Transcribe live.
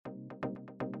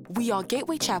We are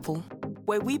Gateway Chapel,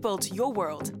 where we build your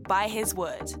world by His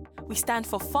Word. We stand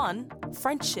for fun,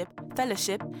 friendship,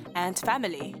 fellowship, and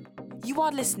family. You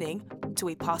are listening to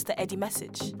a Pastor Eddie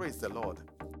message. Praise the Lord.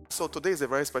 So today is a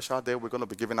very special day. We're going to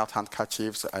be giving out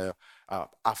handkerchiefs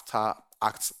after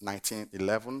Acts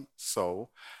 19:11.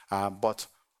 But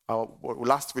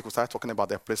last week we started talking about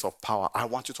the place of power. I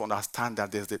want you to understand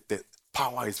that the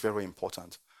power is very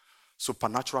important.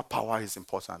 Supernatural power is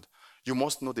important. You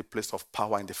must know the place of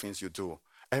power in the things you do.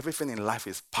 Everything in life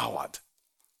is powered.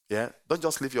 Yeah? Don't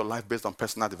just live your life based on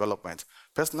personal development.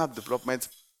 Personal development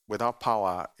without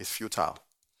power is futile.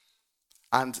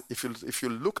 And if you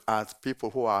look at people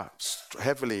who are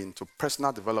heavily into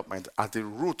personal development, at the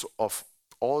root of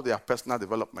all their personal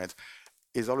development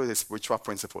is always a spiritual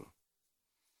principle.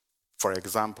 For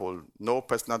example, no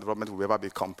personal development will ever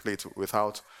be complete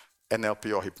without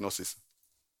NLP or hypnosis.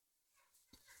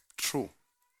 True.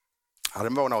 I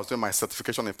remember when I was doing my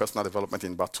certification in personal development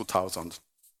in about 2000.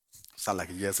 Sound like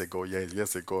years ago,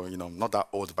 not that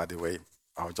old, by the way.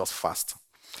 I was just fast.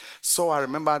 So I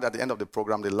remember at the end of the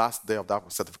program, the last day of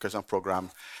that certification program,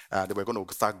 they were going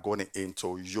to start going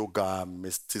into yoga,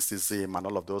 mysticism, and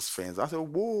all of those things. I said,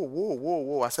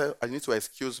 whoa. I said, you need to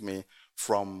excuse me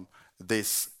from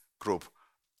this group,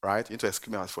 right? You need to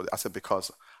excuse me for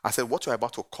this. I said, what you're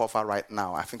about to cover right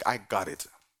now, I think I got it.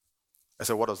 I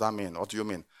said, what does that mean? What do you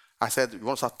mean? I said, you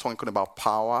want to start talking about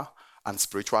power and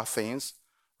spiritual things,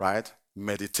 right?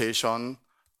 Meditation,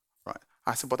 right?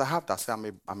 I said, but I have that. I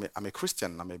said, I'm a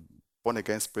Christian. I'm a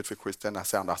born-again spiritual Christian. I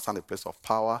said, I understand the place of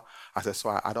power. I said,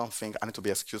 so I don't think I need to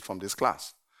be excused from this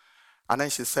class. And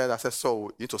then she said, so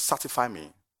you need to certify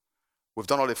me. We've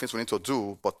done all the things we need to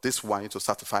do, but this one, you need to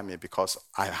certify me because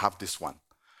I have this one.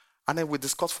 And then we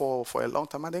discussed for a long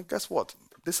time, and then guess what?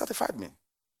 They certified me.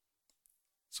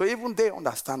 So even they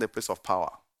understand the place of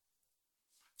power.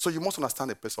 So you must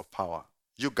understand the place of power.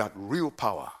 You got real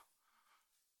power.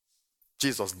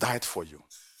 Jesus died for you.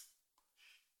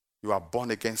 You are born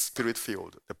again,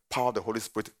 spirit-filled. The power of the Holy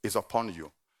Spirit is upon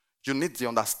you. You need the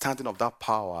understanding of that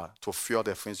power to fuel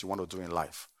the things you want to do in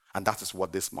life. And that is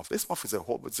what this month is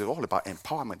all about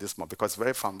empowerment this month because it's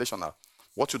very foundational.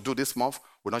 What you do this month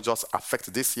will not just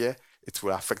affect this year, it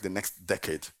will affect the next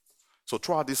decade. So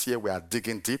throughout this year, we are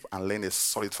digging deep and laying a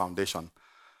solid foundation.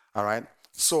 All right?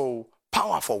 So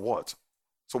power for what?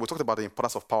 So we talked about the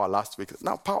importance of power last week.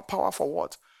 Now, power for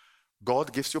what?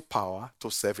 God gives you power to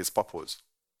serve his purpose.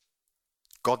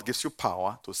 God gives you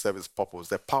power to serve his purpose.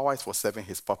 The power is for serving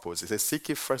his purpose. He says, seek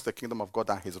ye first the kingdom of God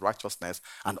and his righteousness,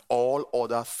 and all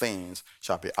other things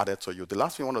shall be added to you. The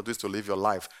last thing you want to do is to live your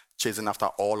life chasing after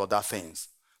all other things.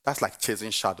 That's like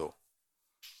chasing shadow.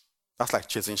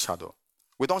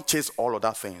 We don't chase all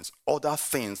other things. Other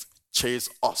things chase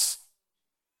us.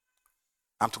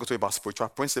 I'm talking to you about spiritual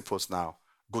principles now.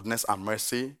 Goodness and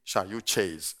mercy shall you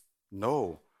chase.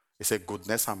 No. He said,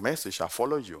 goodness and mercy shall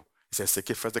follow you. He says, seek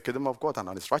ye first the kingdom of God and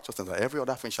his righteousness, and every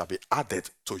other thing shall be added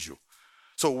to you.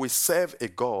 So we serve a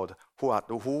God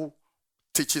who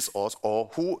teaches us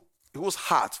or whose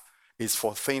heart is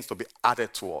for things to be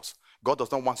added to us. God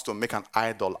does not want you to make an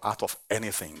idol out of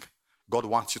anything. God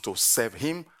wants you to serve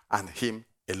him and him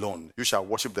alone. You shall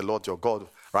worship the Lord your God,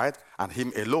 right? And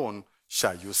him alone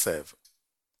shall you serve.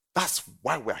 That's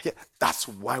why we are here. That's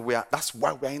why we are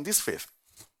in this faith.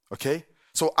 Okay?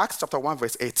 So Acts chapter 1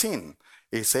 verse 18,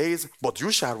 it says, but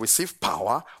you shall receive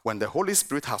power when the Holy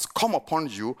Spirit has come upon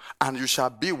you, and you shall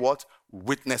be what?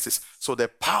 Witnesses. So the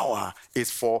power is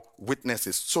for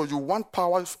witnesses. So you want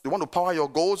power, you want to power your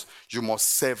goals, you must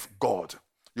serve God.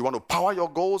 You want to power your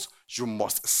goals, you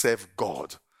must serve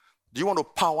God. Do you want to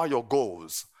power your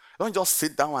goals? Don't just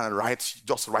sit down and write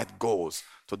goals.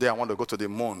 Today I want to go to the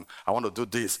moon. I want to do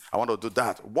this. I want to do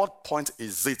that. What point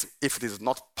is it if it is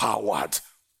not powered?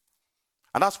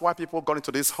 And that's why people got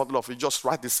into this huddle of you just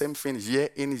write the same thing year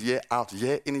in, year out,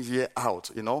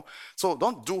 you know. So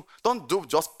don't do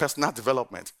just personal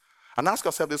development. And ask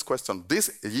yourself this question.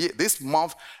 This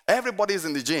month, everybody is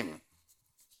in the gym.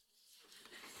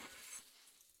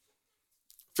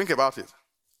 Think about it.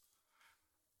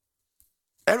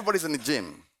 Everybody's in the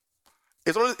gym.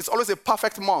 It's always a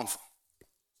perfect month.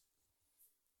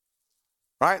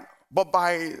 Right? But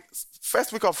by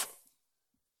first week of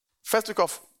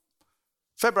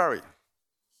February,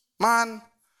 man,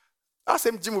 that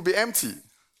same gym will be empty.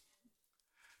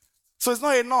 So it's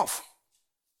not enough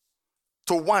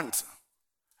to want.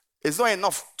 It's not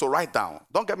enough to write down.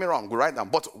 Don't get me wrong, we write down.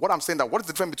 But what I'm saying that what is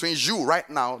the difference between you right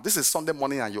now, this is Sunday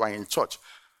morning and you are in church,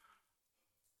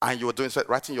 and you are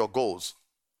writing your goals.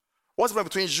 What's the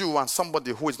difference between you and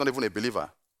somebody who is not even a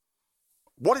believer?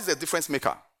 What is the difference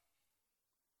maker?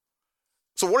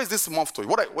 So what is this month to you?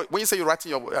 When you say you're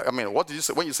writing what do you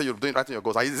say when you say you're doing writing your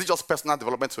goals? Is it just personal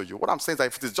development to you? What I'm saying is that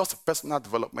if it is just personal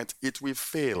development, it will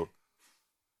fail.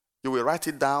 You will write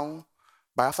it down,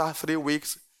 but after 3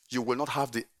 weeks, you will not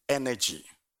have the energy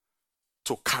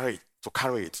to carry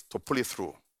it, to pull it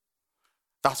through.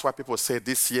 That's why people say,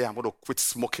 this year I'm going to quit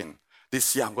smoking.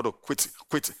 This year I'm going to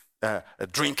quit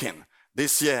drinking.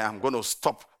 This year I'm going to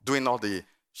stop doing all the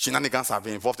shenanigans I've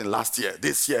been involved in last year.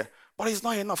 This year. But it's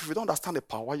not enough. If you don't understand the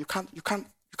power, you can't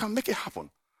make it happen.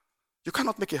 You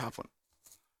cannot make it happen.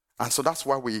 And so that's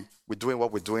why we're doing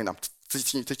what we're doing. I'm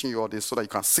teaching you all this so that you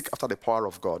can seek after the power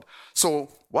of God. So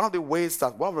one of the ways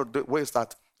that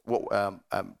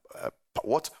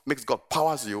what makes God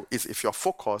powers you is if you're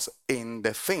focused in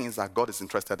the things that God is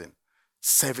interested in.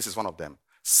 Service is one of them.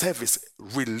 Service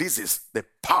releases the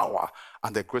power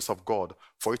and the grace of God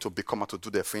for you to become and to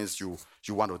do the things you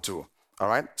want to do. All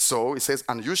right? So it says,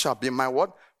 and you shall be my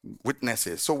what?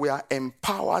 Witnesses. So we are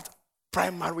empowered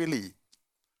primarily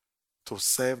to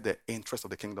serve the interest of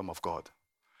the kingdom of God.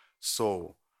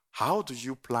 So how do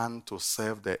you plan to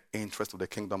serve the interest of the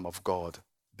kingdom of God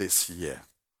this year?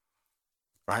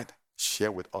 Right?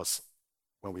 Share with us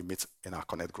when we meet in our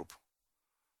Connect group.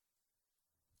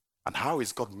 And how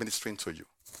is God ministering to you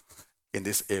in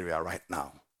this area right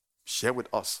now? Share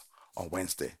with us on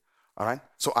Wednesday. All right?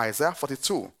 So Isaiah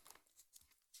 42,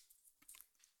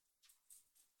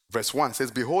 verse 1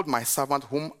 says, behold my servant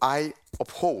whom I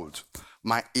uphold,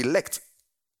 my elect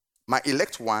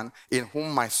one in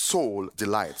whom my soul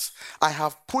delights. I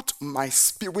have put my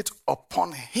spirit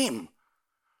upon him.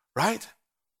 Right?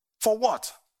 For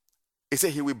what? He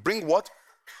said he will bring what?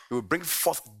 He will bring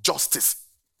forth justice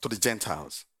to the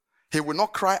Gentiles. He will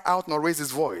not cry out nor raise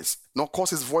his voice, nor cause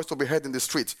his voice to be heard in the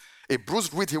street. A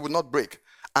bruised reed he will not break,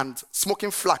 and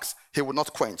smoking flax he will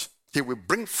not quench. He will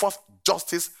bring forth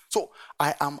justice. So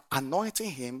I am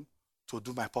anointing him to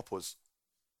do my purpose.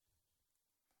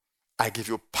 I give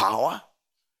you power,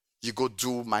 you go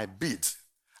do my bid.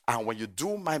 And when you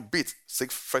do my bid,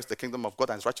 seek first the kingdom of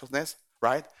God and his righteousness,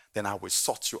 right? Then I will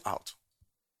sort you out.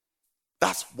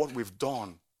 That's what we've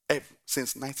done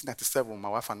since 1997, my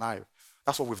wife and I.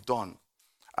 That's what we've done.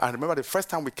 I remember the first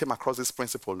time we came across this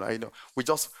principle, right? We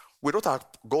wrote our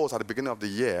goals at the beginning of the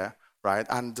year, right?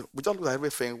 And we just looked at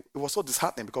everything. It was so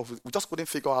disheartening because we just couldn't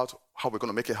figure out how we're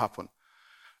going to make it happen.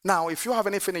 Now, if you have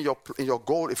anything in your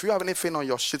goal, if you have anything on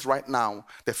your sheet right now,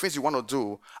 the things you want to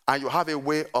do, and you have a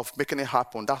way of making it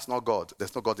happen, that's not God.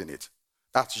 There's no God in it.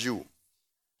 That's you.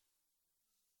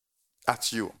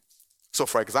 That's you. So,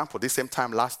 for example, this same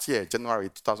time last year, January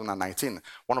 2019,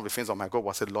 one of the things on my goal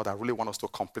was, said, Lord, I really want us to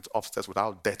complete upstairs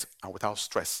without debt and without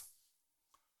stress.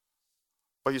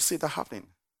 But you see that happening.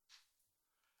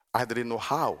 I didn't know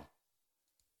how.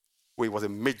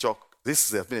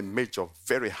 This has been a major,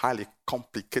 very highly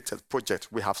complicated project.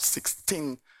 We have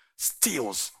 16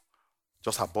 steels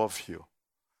just above you.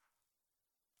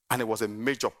 And it was a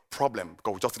major problem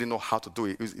because we just didn't know how to do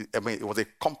it. It was a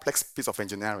complex piece of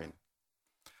engineering.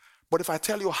 But if I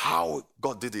tell you how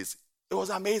God did it, it was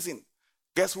amazing.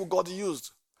 Guess who God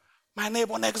used? My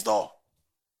neighbor next door.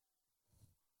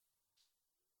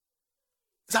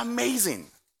 It's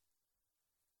amazing.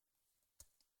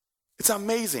 It's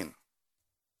amazing.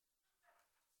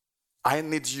 I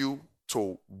need you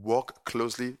to work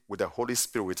closely with the Holy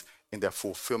Spirit in the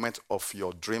fulfillment of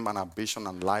your dream and ambition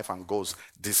and life and goals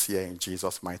this year in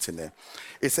Jesus' mighty name.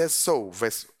 It says so,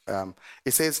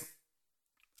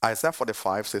 Isaiah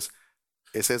 45 says,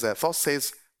 thus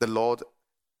says the Lord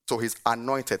to his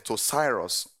anointed, to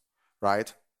Cyrus,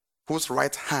 right, whose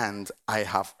right hand I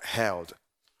have held,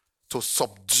 to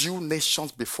subdue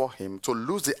nations before him, to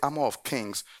loose the armor of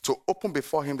kings, to open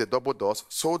before him the double doors,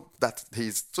 so that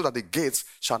the gates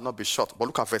shall not be shut. But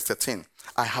look at verse 13.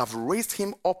 I have raised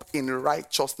him up in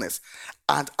righteousness,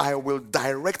 and I will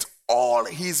direct all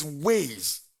his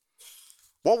ways.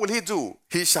 What will he do?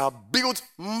 He shall build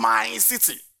my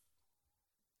city.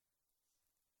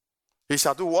 He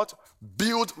shall do what?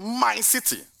 Build my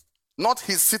city, not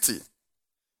his city.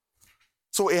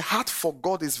 So a heart for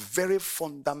God is very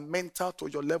fundamental to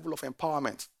your level of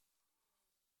empowerment.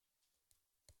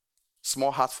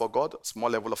 Small heart for God, small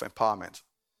level of empowerment.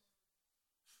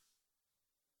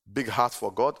 Big heart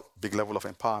for God, big level of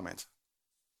empowerment.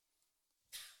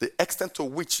 The extent to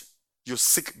which you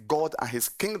seek God and his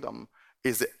kingdom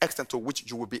is the extent to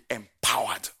which you will be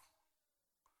empowered.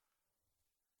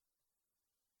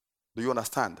 Do you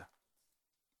understand?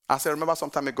 As I remember some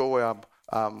time ago where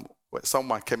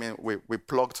someone came in, we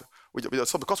plugged,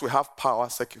 so because we have power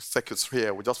circuits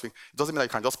here, it doesn't mean that you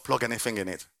can just plug anything in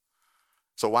it.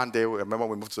 So one day, remember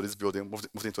we moved into this building,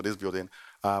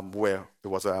 where it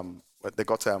was, they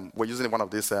got, we're using one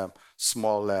of these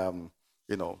small,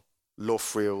 low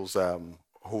frills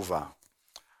Hoover,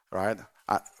 right?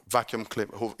 Vacuum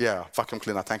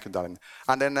cleaner, thank you, darling.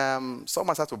 And then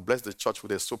someone started to bless the church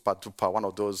with a super duper, one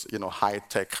of those,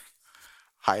 high-tech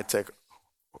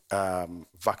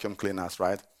vacuum cleaners,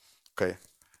 right? Okay.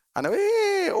 And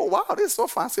hey, oh wow, this is so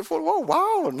fanciful. Oh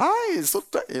wow, nice. So,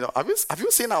 have you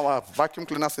seen our vacuum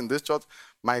cleaners in this church?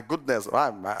 My goodness,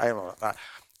 right?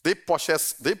 The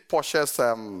poshest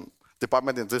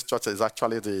department in this church is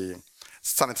actually the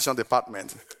sanitation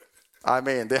department. I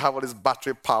mean, they have all this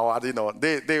battery power. They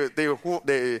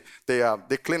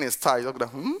clean in style.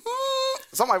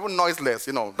 Some are even noiseless.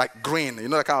 Like green.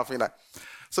 That kind of thing.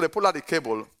 So they pull out the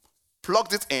cable,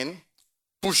 plugged it in,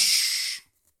 push.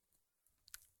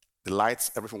 The lights,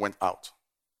 everything went out.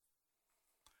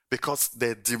 Because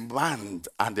the demand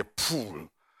and the pull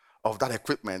of that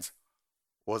equipment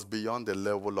was beyond the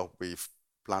level of we've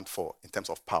planned for in terms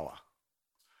of power.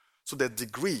 So the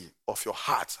degree of your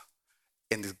heart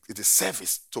in the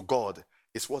service to God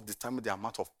is what determines the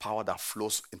amount of power that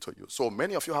flows into you. So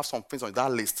many of you have some things on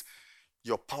that list.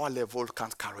 Your power level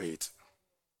can't carry it.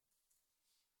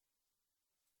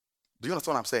 Do you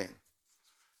understand what I'm saying?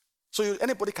 So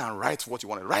anybody can write what you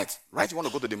want to write. Write you want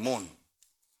to go to the moon.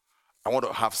 I want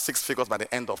to have 6 figures by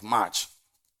the end of March.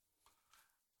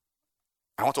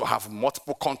 I want to have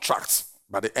multiple contracts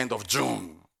by the end of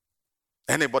June.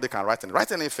 Anybody can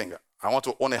write anything. I want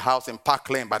to own a house in Park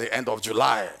Lane by the end of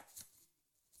July.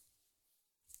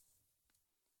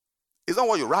 It's not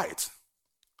what you write.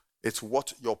 It's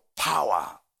what your power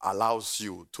allows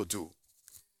you to do.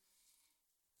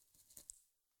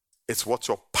 It's what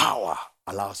your power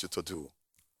allows you to do.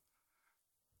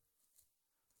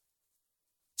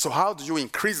 So how do you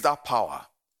increase that power?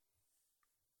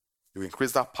 You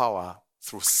increase that power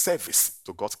through service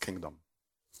to God's kingdom.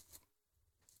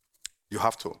 You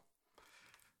have to.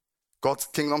 God's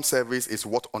kingdom service is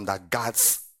what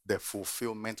undergirds the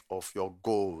fulfillment of your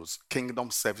goals.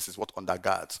 Kingdom service is what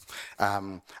undergirds.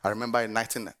 I remember it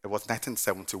was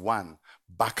 1971,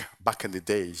 back in the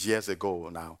days, years ago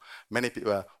now. Many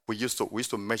people, we used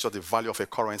to measure the value of a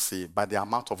currency by the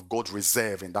amount of gold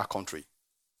reserve in that country.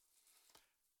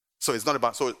 So it's not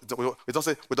about, so we don't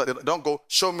say, they don't go,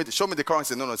 show me the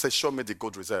currency. No, it says, show me the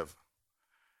gold reserve.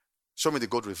 Show me the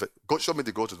gold reserve. Show me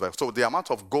the gold reserve. So the amount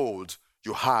of gold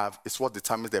you have is what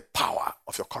determines the power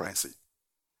of your currency.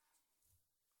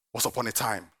 Once upon a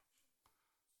time,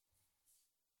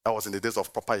 that was in the days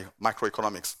of proper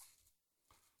microeconomics.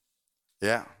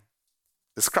 Yeah.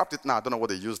 They scrapped it now. I don't know what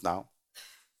they use now.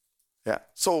 Yeah.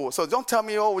 So don't tell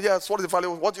me, oh, yes, what is the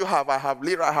value? What do you have? I have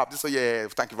lira, I have this. So, yeah,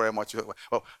 thank you very much.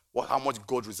 Well, how much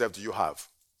gold reserve do you have?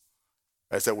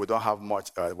 I said, we don't have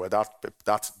much. Well,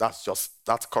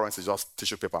 that currency is just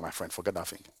tissue paper, my friend. Forget that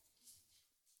thing.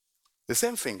 The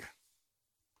same thing.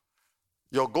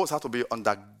 Your goals have to be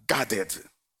undergirded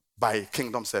by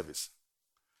kingdom service.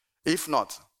 If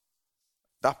not,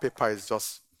 that paper is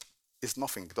it's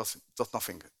nothing. It's just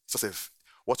nothing. It's just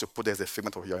what you put there is a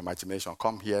figment of your imagination.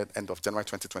 Come here, end of January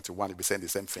 2021, you'll be saying the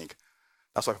same thing.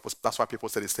 That's why people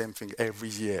say the same thing every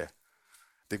year.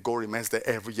 The goal remains there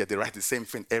every year. They write the same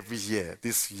thing every year.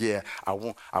 This year, I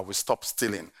will stop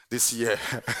stealing. This year.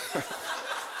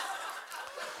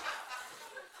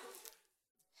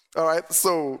 All right,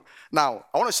 so now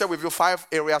I want to share with you 5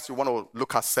 areas you want to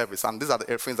look at service, and these are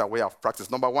the things that we have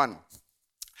practiced. Number one,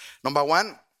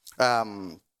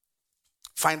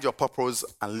 find your purpose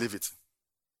and live it.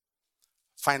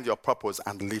 Find your purpose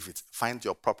and live it. Find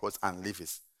your purpose and live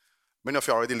it. Many of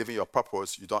you are already living your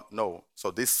purpose, you don't know. So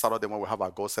this Saturday when we have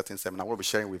our goal setting seminar, we'll be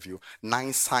sharing with you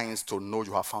 9 signs to know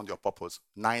you have found your purpose.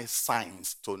 9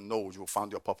 signs to know you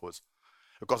found your purpose.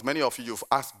 Because many of you, you've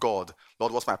asked God,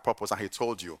 Lord, what's my purpose? And he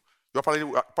told you. You're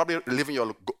probably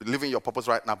living your purpose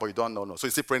right now, but you don't know. No. So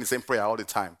you still praying the same prayer all the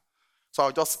time. So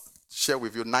I'll just share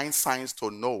with you 9 signs to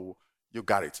know you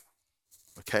got it.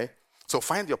 Okay? So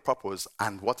find your purpose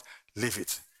and live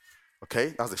it.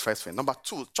 Okay? That's the first thing. Number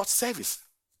 2, church service.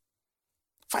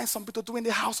 Find something to do in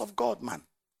the house of God, man.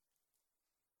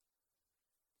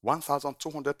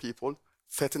 1,200 people,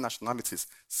 30 nationalities.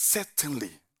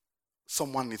 Certainly,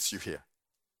 someone needs you here.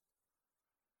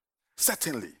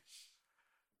 Certainly.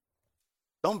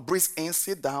 Don't breeze in,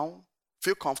 sit down,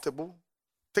 feel comfortable,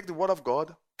 take the word of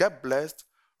God, get blessed,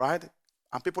 right?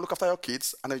 And people look after your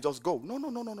kids and they just go. No.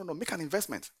 Make an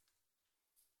investment.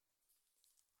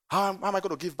 How am I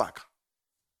going to give back?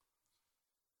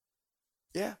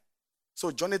 Yeah.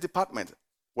 So join a department.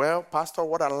 Well, Pastor,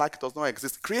 what I like does not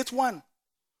exist. Create one.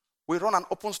 We run an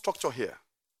open structure here.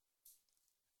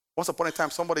 Once upon a time,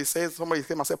 somebody came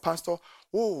and said, Pastor,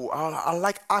 I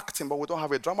like acting, but we don't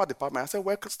have a drama department. I said,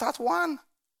 well, start one.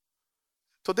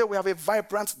 Today we have a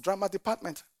vibrant drama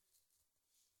department.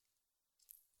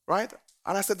 Right?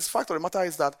 And I said, the fact of the matter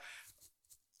is that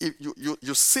if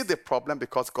you see the problem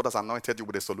because God has anointed you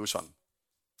with a solution.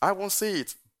 I won't see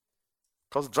it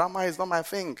because drama is not my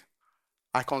thing.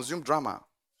 I consume drama.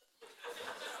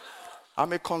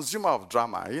 I'm a consumer of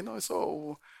drama,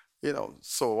 so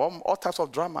all types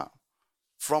of drama,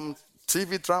 from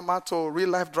TV drama to real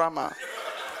life drama.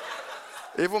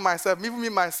 Even me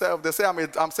myself, they say I'm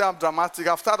dramatic.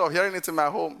 I've started hearing it in my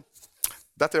home.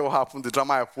 That will happen. The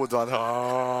drama I put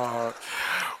on.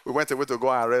 We went away to go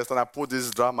and rest, and I put this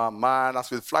drama. Man, as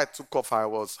the flight took off, I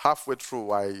was halfway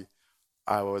through.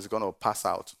 I was going to pass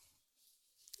out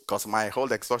because my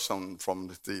whole exhaustion from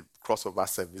the crossover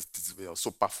service,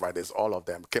 Super Fridays, all of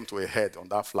them came to a head on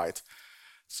that flight.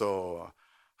 So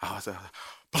I was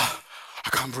I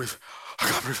can't breathe.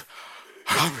 And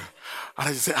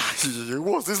I said,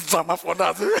 what's this drama for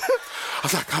that? I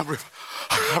said, I can't breathe.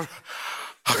 I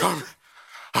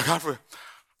can't breathe.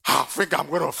 I think I'm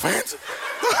going to faint.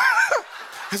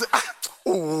 He said,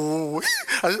 oh.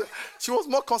 She was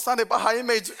more concerned about her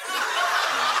image.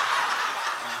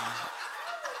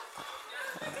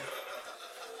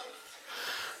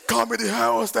 Call me the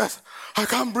air hostess. I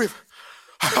can't breathe.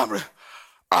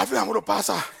 I think I'm going to pass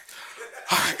out.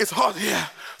 It's hot here.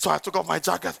 So I took off my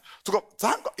jacket.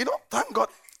 Thank God.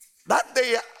 That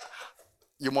day,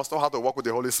 you must know how to walk with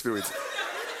the Holy Spirit.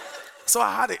 So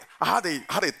I had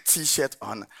a t-shirt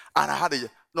on, and I had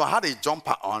a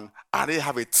jumper on, and I didn't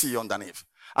have a tee underneath.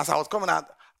 As I was coming out,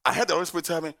 I heard the Holy Spirit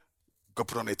tell me, go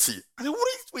put on a tee. I said,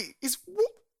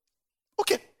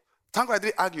 okay. Thank God I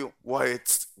didn't argue what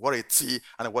a tee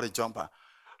and what a jumper.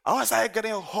 And when I started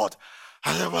getting hot,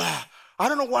 I said, well, I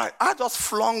don't know why. I just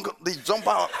flung the jumper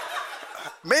out.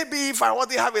 Maybe if I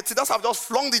didn't have a tee, I've just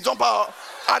flung the jumper out.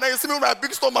 And then you see me with my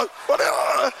big stomach.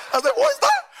 I said, what is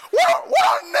that? What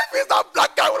on earth is that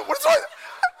black guy? What is wrong?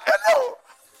 Hello.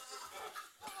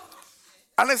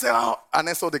 And they said, oh. And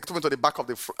then so they took me to the back of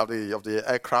the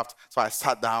aircraft. So I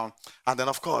sat down, and then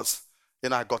of course,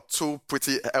 I got two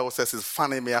pretty hostesses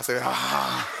fanning me. I said,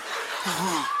 ah.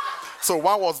 So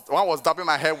one was dabbing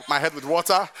my head with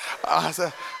water. I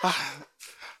said,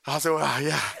 well,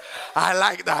 yeah, I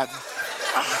like that.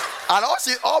 And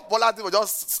all Bola did was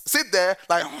just sit there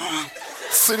like,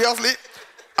 seriously,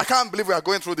 I can't believe we are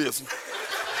going through this.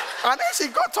 And then she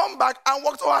turned back and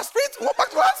walked back to her seat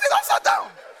and sat down.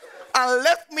 And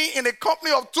left me in the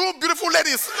company of two beautiful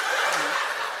ladies.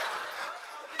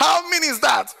 How mean is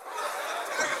that?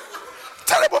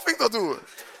 Terrible thing to do.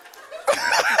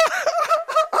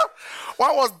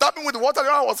 One was dabbing with water,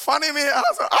 the other was fanning me. I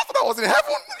thought I was in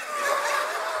heaven.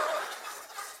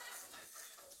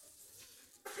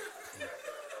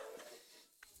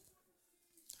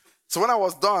 So when I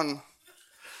was done,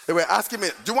 they were asking me,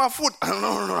 do you want food? No,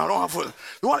 I don't want food.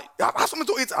 You have something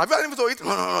to eat? Have you had anything to eat?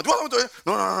 No. Do you want something to eat?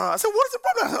 No. I said, what is the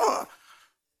problem? No.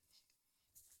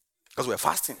 Because we're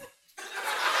fasting.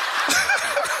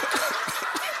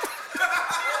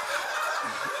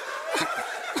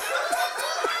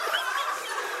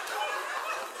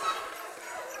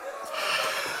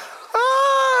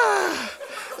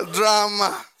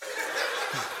 Drama.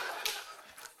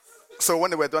 So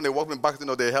when they were done, they walked me back,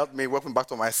 they helped me walk me back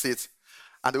to my seat.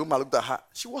 And the woman looked at her.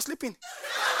 She was sleeping.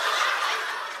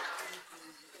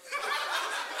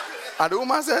 And the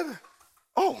woman said,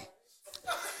 oh,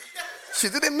 she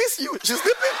didn't miss you. She's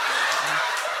sleeping.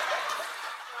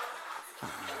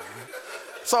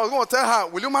 So I was going to tell her,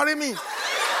 will you marry me?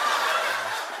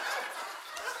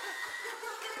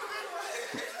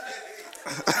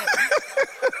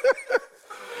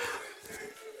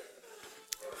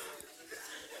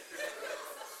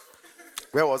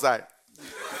 Where was I?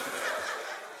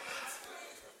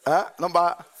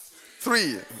 Number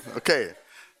 3. Okay.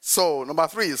 So number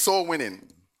 3 is soul winning.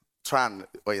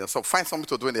 So find something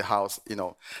to do in the house.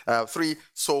 3,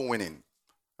 soul winning.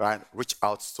 Right? Reach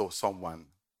out to someone.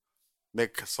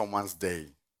 Make someone's day.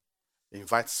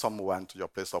 Invite someone to your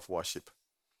place of worship.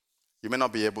 You may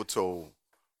not be able to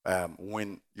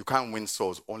win. You can't win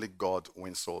souls. Only God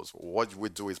wins souls. What we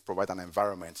do is provide an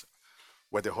environment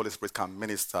where the Holy Spirit can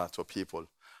minister to people.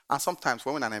 And sometimes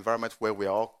when we're in an environment where we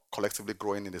are all collectively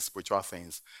growing in the spiritual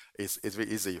things, it's very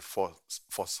easy for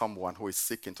someone who is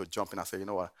seeking to jump in and say, you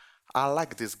know what, I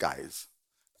like these guys.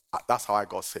 That's how I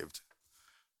got saved.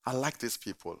 I like these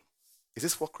people. Is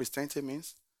this what Christianity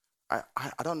means? I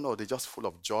don't know. They're just full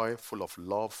of joy, full of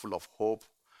love, full of hope.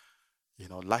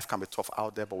 Life can be tough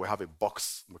out there, but we have a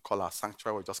box we call our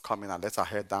sanctuary. We just come in and let our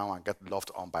head down and get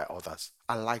loved on by others.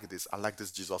 I like this. I like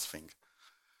this Jesus thing.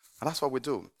 And that's what we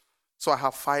do. So I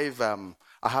have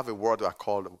I have a word we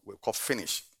call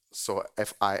finish. So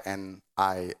F-I-N-I-S-H,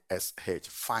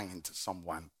 find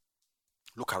someone.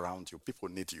 Look around you. People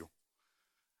need you.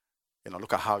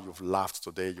 Look at how you've laughed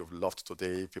today, you've loved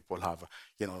today. People have,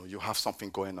 you have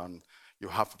something going on. You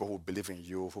have people who believe in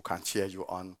you, who can cheer you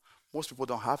on. Most people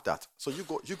don't have that. So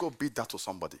you go beat that to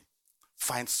somebody.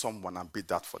 Find someone and beat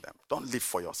that for them. Don't live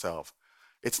for yourself.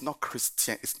 It's not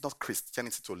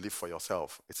Christianity to live for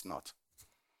yourself. It's not.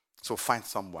 So find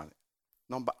someone.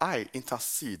 Number I,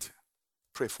 intercede.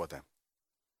 Pray for them.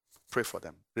 Pray for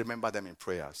them. Remember them in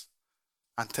prayers.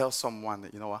 And tell someone,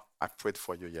 you know what, I prayed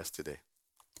for you yesterday.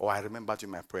 Or I remembered you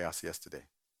in my prayers yesterday.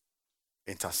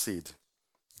 Intercede.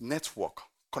 Network.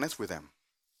 Connect with them.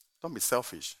 Don't be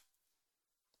selfish.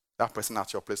 That person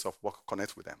at your place of work,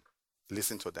 connect with them.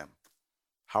 Listen to them.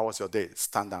 How was your day?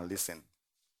 Stand and listen.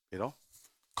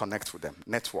 Connect with them.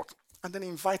 Network. And then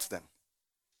invite them.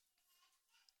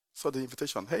 So the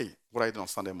invitation, hey, what are you doing on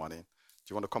Sunday morning? Do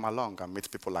you want to come along and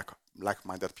meet people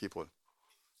like-minded people?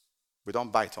 We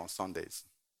don't bite on Sundays.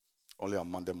 Only on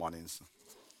Monday mornings.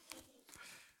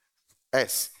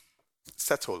 S,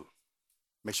 settle.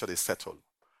 Make sure they settle.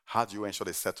 How do you ensure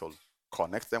they settle?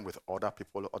 Connect them with other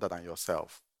people other than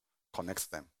yourself.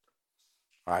 Connect them.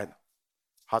 All right?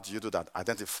 How do you do that?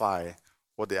 Identify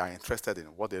what they are interested in,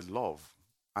 what they love.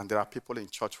 And there are people in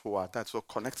church who are that, so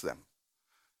connect them.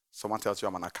 Someone tells you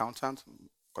I'm an accountant,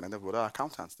 connect them with other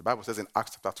accountants. The Bible says in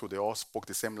Acts chapter 2, they all spoke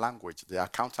the same language. The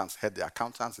accountants had the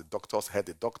accountants, the doctors had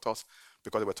the doctors,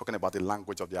 because they were talking about the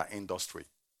language of their industry.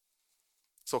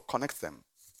 So connect them,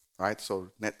 right?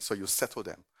 So you settle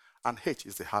them. And H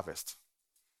is the harvest.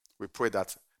 We pray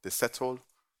that they settle,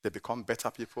 they become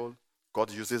better people,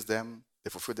 God uses them, they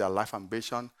fulfill their life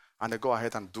ambition, and they go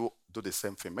ahead and do the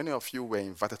same thing. Many of you were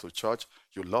invited to church,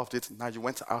 you loved it, now you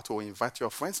went out to invite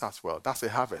your friends as well. That's a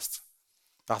harvest.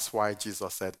 That's why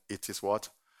Jesus said, it is what?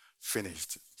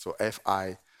 Finished. So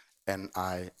F-I-N-I-S-H.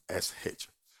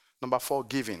 Number 4,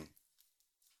 giving.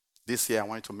 This year, I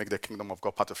want you to make the kingdom of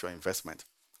God part of your investment.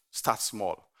 Start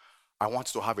small. I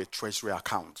want you to have a treasury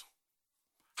account.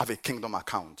 Have a kingdom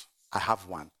account. I have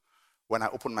one. When I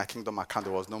opened my kingdom account,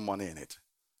 there was no money in it.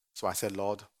 So I said,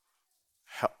 Lord,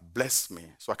 bless me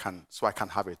so I can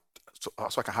have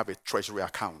a treasury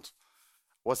account.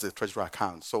 What's the treasury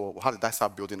account? So how did I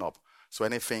start building up? So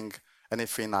anything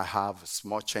I have,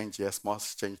 small change here, small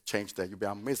change there, you'll be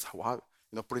amazed how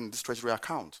put in this treasury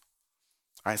account.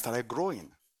 And I started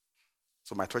growing.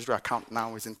 So my treasury account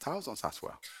now is in thousands as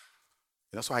well.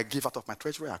 So I give out of my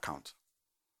treasury account.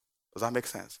 Does that make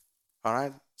sense? All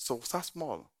right? So start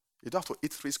small. You don't have to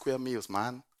eat 3 square meals,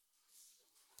 man.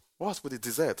 What's with the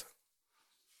dessert?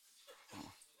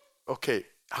 Okay,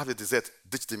 have the dessert,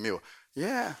 ditch the meal.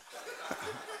 Yeah.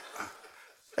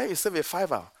 Hey, you save a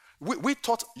 $5. We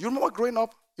thought, you remember growing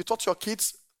up, you taught your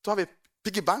kids to have a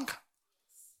piggy bank?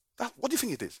 What do you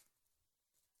think it is?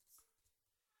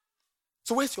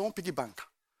 So where's your own piggy bank?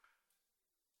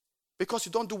 Because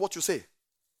you don't do what you say.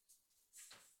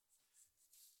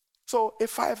 So a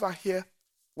 $5 here,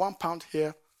 £1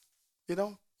 here,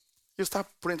 you start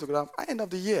putting together. At the end of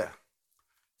the year,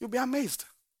 you'll be amazed.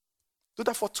 Do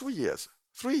that for 2 years,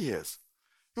 3 years.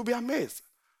 You'll be amazed.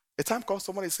 A time comes,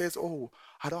 somebody says, oh,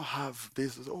 I don't have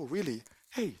this. Oh, really?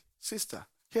 Hey, sister,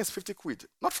 here's 50 quid.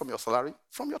 Not from your salary,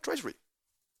 from your treasury.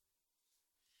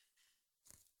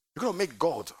 You're going to make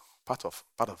God part of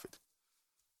it.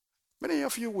 Many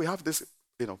of you, we have this,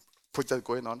 project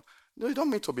going on. No, you don't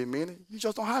mean to be mean. You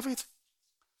just don't have it.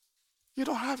 You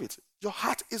don't have it. Your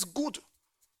heart is good.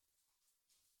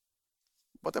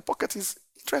 But the pocket is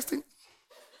interesting.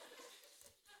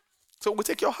 So we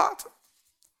take your heart.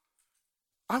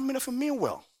 I mean, if you mean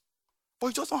well, but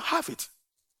you just don't have it.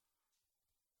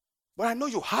 But I know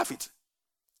you have it.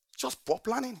 Just poor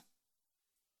planning.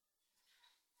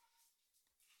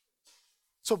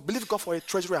 So believe God for a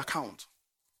treasury account.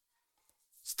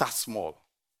 Start small.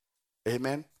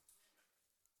 Amen.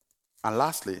 And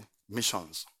lastly,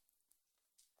 missions.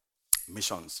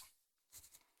 Missions.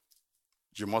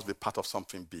 You must be part of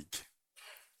something big.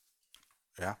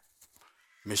 Yeah?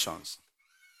 Missions.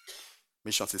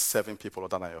 Missions is serving people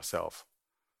other than yourself.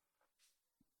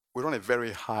 We run a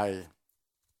very high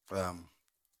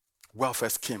welfare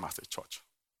scheme as a church.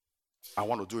 I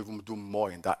want to do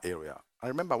more in that area. I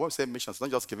remember when we say missions, not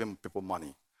just giving people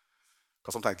money,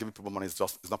 because sometimes giving people money is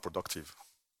not productive.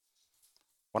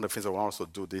 One of the things I want us to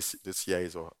do this year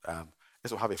is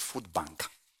to have a food bank.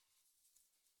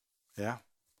 Yeah,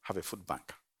 have a food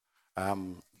bank.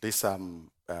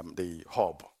 the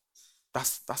hub.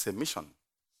 That's a mission.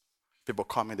 People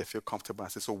come in, they feel comfortable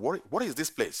and say, so what is this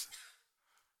place?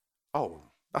 Oh,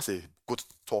 that's a good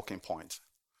talking point.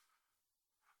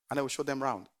 And they will show them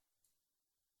around.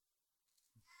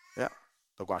 Yeah.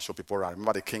 They're going to show people around.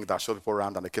 Remember the king that showed people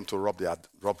around and they came to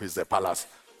rob his palace.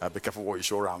 Be careful what you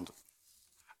show around.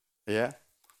 Yeah.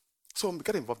 So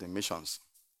get involved in missions.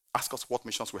 Ask us what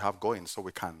missions we have going so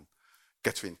we can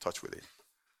get you in touch with it.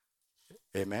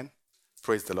 Amen.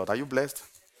 Praise the Lord. Are you blessed?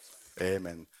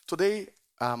 Amen. Today,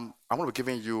 I'm going to be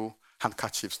giving you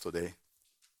handkerchiefs today.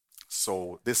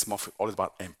 So this month is all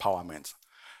about empowerment.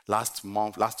 Last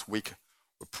week,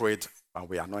 we prayed and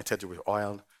we anointed you with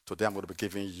oil. Today, I'm going to be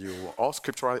giving you all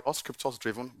scriptures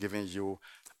driven, giving you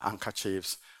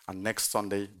handkerchiefs. And next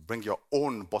Sunday, bring your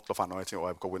own bottle of anointing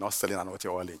oil because we're not selling anointing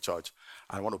oil in church.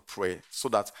 And I want to pray so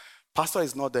that pastor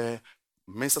is not there,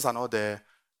 ministers are not there,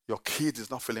 your kid is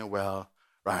not feeling well,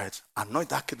 right? Anoint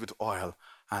that kid with oil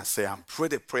and say, and pray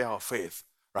the prayer of faith,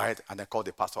 right? And then call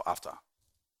the pastor after.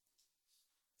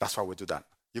 That's why we do that.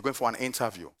 You're going for an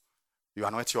interview. You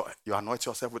anoint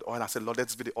yourself with oil and say, Lord,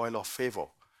 let's be the oil of favor.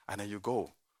 And then you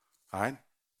go. All right?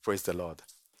 Praise the Lord.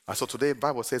 And so today, the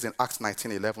Bible says in Acts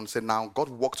 19:11, say, now God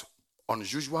worked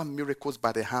unusual miracles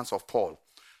by the hands of Paul,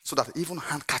 so that even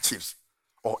handkerchiefs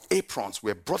or aprons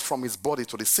were brought from his body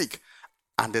to the sick,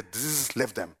 and the diseases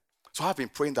left them. So I've been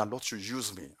praying that Lord should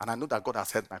use me, and I know that God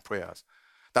has heard my prayers,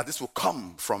 that this will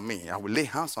come from me. I will lay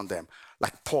hands on them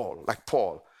like Paul,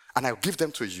 and I'll give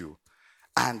them to you.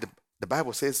 And the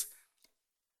Bible says,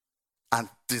 and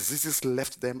diseases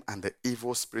left them and the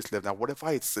evil spirits left them.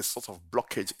 Whatever it's a sort of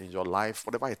blockage in your life,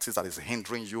 whatever it is that is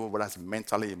hindering you, whether it's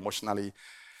mentally, emotionally,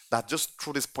 that just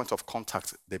through this point of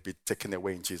contact, they be taken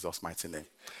away in Jesus' mighty name.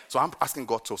 So I'm asking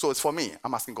God to, so it's for me,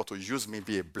 I'm asking God to use me,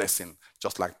 be a blessing,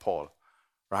 just like Paul,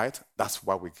 right? That's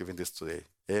why we're giving this today.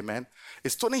 Amen.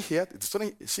 Is Tony here?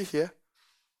 Is she here?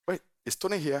 Wait, is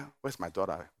Tony here? Where's my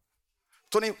daughter?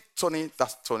 Tony,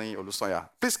 that's Tony Olusoya.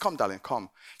 Please come, darling, come.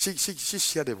 She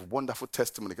shared a wonderful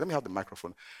testimony. Let me have the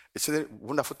microphone. She shared a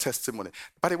wonderful testimony.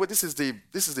 By the way, this is the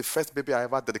first baby I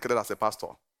ever dedicated as a pastor.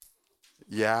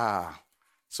 Yeah.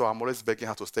 So I'm always begging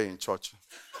her to stay in church.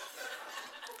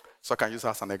 So I can use her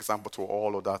as an example to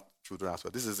all other children as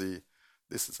well. This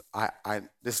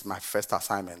is my first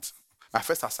assignment. My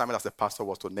first assignment as a pastor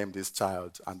was to name this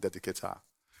child and dedicate her.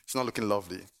 She's not looking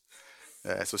lovely.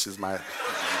 So she's my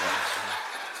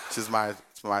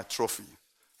trophy.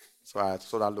 So I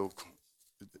told her, look,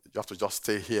 you have to just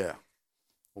stay here.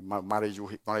 We'll marry you,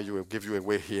 will give you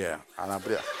away here. And I'll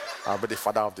be the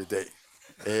father of the day.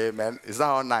 Amen. Is that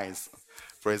all nice?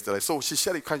 Praise the Lord. So she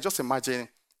shared, you can just imagine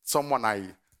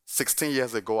someone 16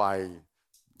 years ago, I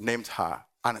named her.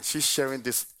 And she's sharing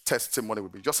this testimony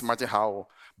with me. Just imagine how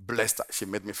blessed she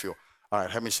made me feel. All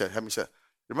right, let me share.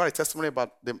 Remember the testimony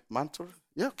about the mantle?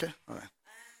 Yeah, okay. All right.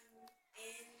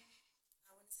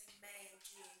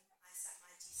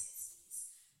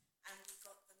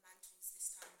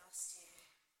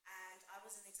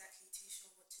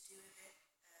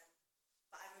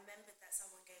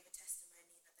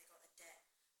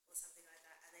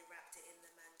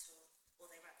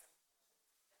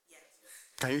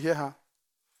 Can you hear her?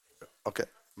 Okay,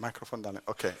 microphone, darling.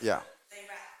 Okay, yeah. They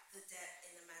wrapped the debt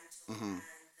in the mantle. Mm-hmm.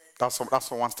 That's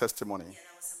someone's testimony. Yeah,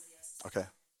 that was somebody else's. Okay.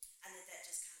 And the debt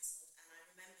just cancelled. And I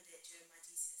remembered it during my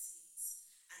GCSEs.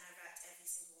 And I wrapped every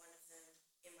single one of them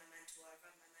in my mantle. I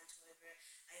rubbed my mantle over it.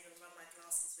 I even rubbed my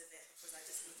glasses with it because I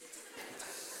just needed to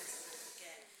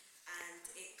forget. And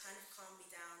it kind of calmed me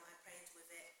down. I prayed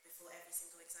with it before every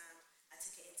single exam. I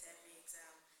took it into every exam.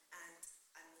 And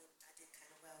I mean, I did kind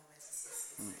of well in my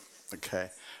GCSEs. Okay.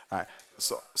 All right.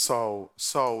 So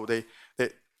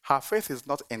her faith is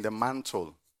not in the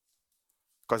mantle,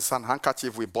 because it's an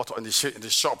handkerchief we bought in the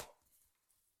shop,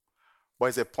 but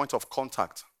it's a point of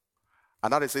contact,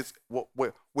 and that is it.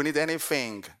 We need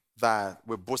anything that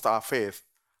will boost our faith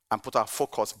and put our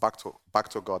focus back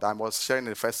to God. I was sharing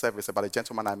in the first service about a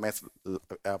gentleman I met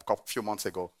a few months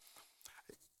ago.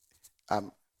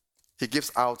 He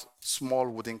gives out small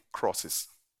wooden crosses.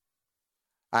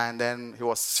 And then he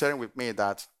was sharing with me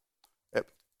that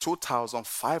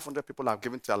 2,500 people have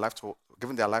given their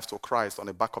life to Christ on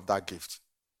the back of that gift.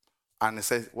 And he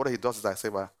said, what he does is I say,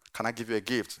 well, can I give you a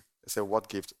gift? He said, what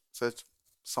gift? I said,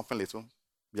 something little.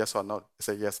 Yes or no? He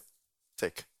said, yes,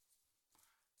 take.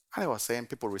 And he was saying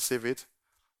people receive it.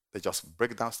 They just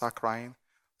break down, start crying.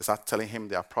 They start telling him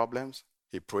their problems.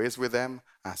 He prays with them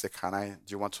and said, do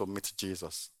you want to meet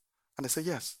Jesus? And they say,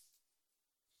 yes.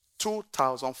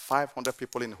 2,500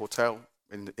 people in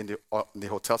the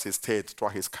hotels he stayed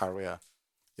throughout his career,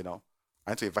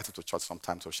 I need to invite him to church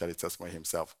sometime to share his testimony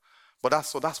himself. But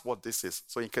that's what this is.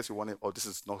 So in case you want it, this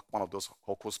is not one of those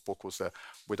hocus pocus.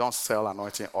 We don't sell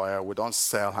anointing oil. We don't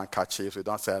sell handkerchiefs. We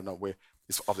don't sell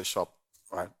it's off the shop,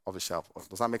 right? Off the shelf.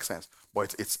 Does that make sense?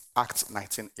 But it's Acts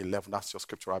 19:11. That's your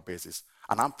scriptural basis.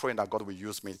 And I'm praying that God will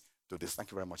use me to do this.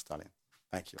 Thank you very much, darling.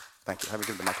 Thank you. Thank you. Let me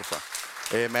give the microphone.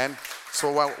 Amen.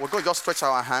 So we're going to just stretch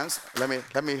our hands. We're going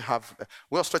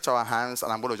to stretch our hands,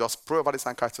 and I'm going to just pray over this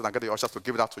handkerchief and get the ushers to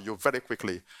give it out to you very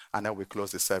quickly, and then we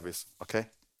close the service. Okay?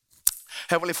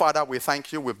 Heavenly Father, we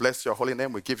thank you. We bless your holy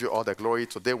name. We give you all the glory.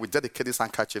 Today, we dedicate these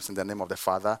handkerchiefs in the name of the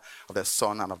Father, of the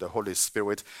Son, and of the Holy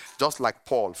Spirit. Just like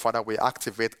Paul, Father, we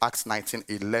activate Acts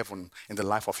 19:11 in the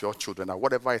life of your children. And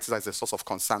whatever it is that is a source of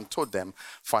concern to them,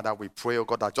 Father, we pray, oh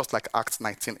God, that just like Acts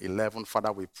 19:11,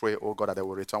 Father, we pray, oh God, that they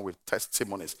will return with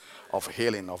testimonies of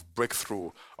healing, of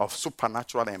breakthrough, of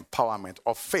supernatural empowerment,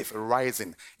 of faith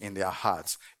rising in their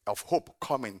hearts, of hope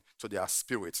coming to their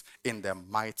spirits in the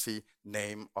mighty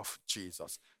name of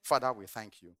Jesus. Father, we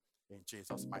thank you in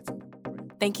Jesus' mighty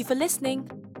name. Thank you for listening.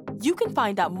 You can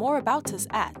find out more about us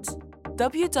at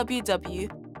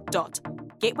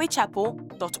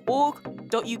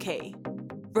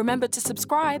www.gatewaychapel.org.uk. Remember to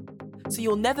subscribe so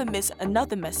you'll never miss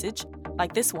another message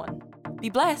like this one. Be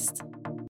blessed.